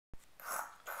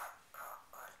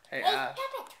Hey, Stop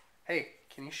it. hey,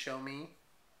 can you show me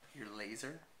your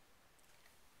laser?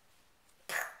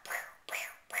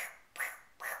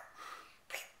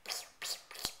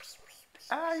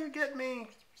 Ah, you get me.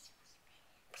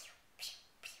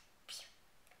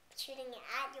 Shooting it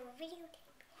at your video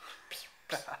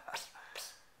game.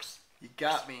 You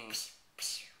got me.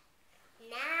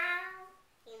 Now,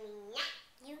 you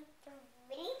use the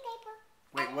video paper.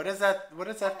 Wait, what is that? What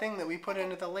is that thing that we put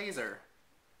into the laser?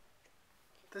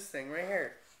 This thing right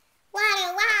here. Water,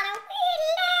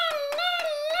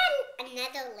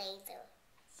 another laser.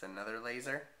 It's another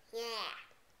laser? Yeah.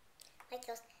 Like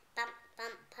those pump,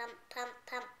 pump, pump, pump,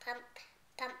 pump, pump,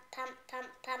 pump, pump, pump,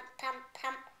 pump, pump,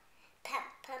 pump, pump,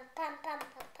 pump, pump, pump,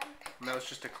 pump, pump. And that was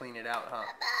just to clean it out, huh?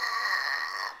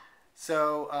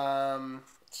 So, are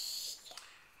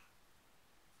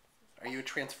you a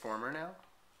transformer now?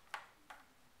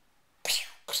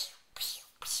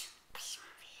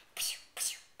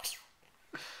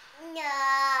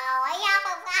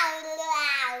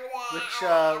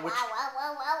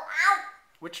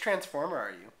 Which transformer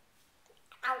are you?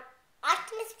 Ow.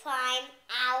 Optimus Prime.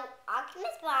 Ow.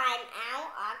 Optimus Prime.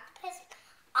 Ow.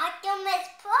 Optimus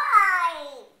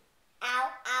Prime.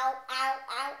 Ow. Ow. Ow.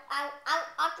 Ow. Ow. Ow.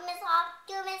 Optimus Prime.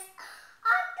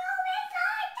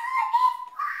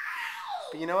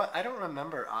 But you know what? I don't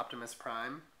remember Optimus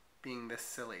Prime being this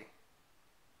silly.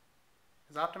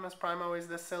 Is Optimus Prime always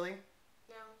this silly?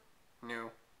 No.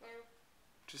 No. No.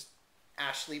 Just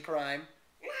Ashley Prime.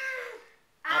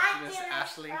 Optimus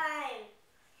Ashley. Prime.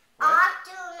 What?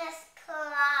 Optimus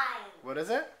Prime. What is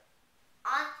it?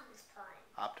 Optimus Prime.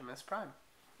 Optimus Prime.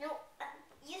 No,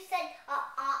 you said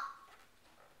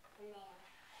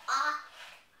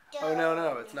Oh,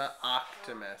 no. It's not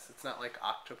Optimus. It's not like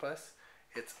octopus.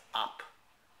 It's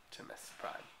Optimus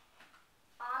Prime.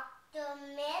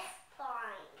 Optimus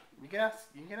Prime. You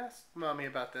can ask Mommy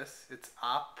about this. It's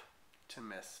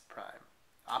Optimus Prime.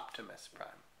 Optimus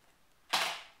Prime.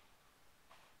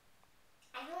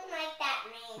 I don't like that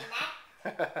name.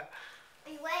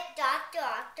 What Dr.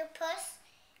 Octopus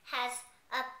has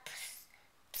a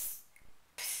ps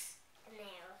in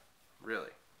there.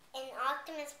 Really? And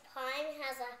Optimus Prime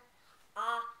has a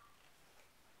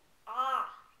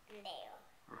in there.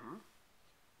 Mm-hmm.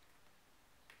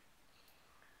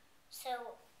 So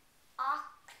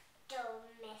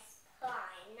Optimus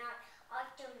Prime, not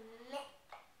Optimus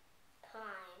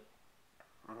Prime.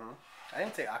 Mm-hmm. I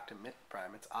didn't say Optimus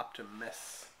Prime. It's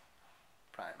Optimus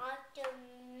Prime.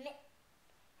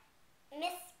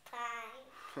 Miss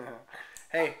Prime.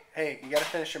 Hey, you gotta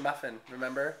finish your muffin,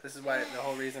 remember? This is why the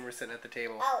whole reason we're sitting at the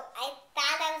table. Oh, I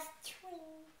thought I was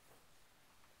chewing.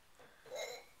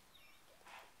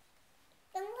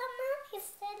 The mama is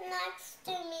sitting next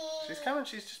to me. She's coming.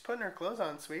 She's just putting her clothes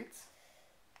on, sweets.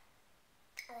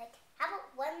 Alright, how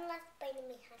about one last bite of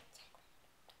me hot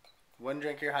chocolate? One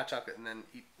drink of your hot chocolate and then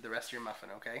eat the rest of your muffin,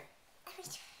 okay?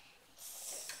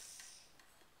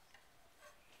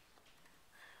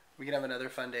 We can have another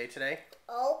fun day today.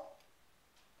 Oh.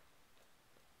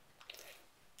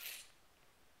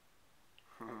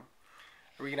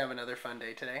 Are we gonna have another fun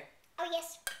day today? Oh,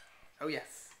 yes. Oh,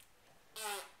 yes.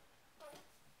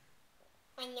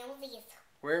 My nose is.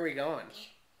 Where are we going?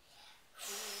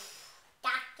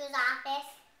 Doctor's office.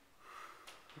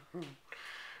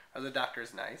 Are the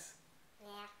doctors nice?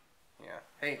 Yeah. Yeah.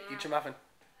 Hey, No. eat your muffin.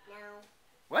 No.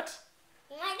 What?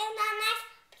 Why they're not nice?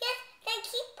 Because they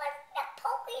keep putting the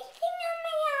pokey thing on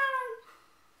my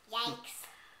arm. Yikes.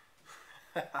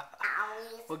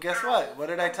 Well, guess what? What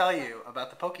did I tell you about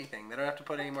the pokey thing? They don't have to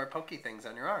put any more pokey things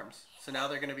on your arms. So now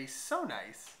they're going to be so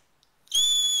nice.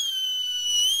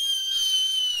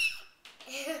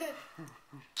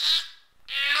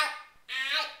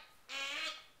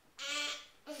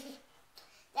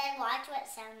 Then watch what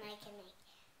sound I can make.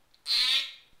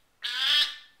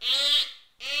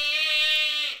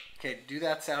 Okay, do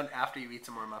that sound after you eat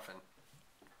some more muffin.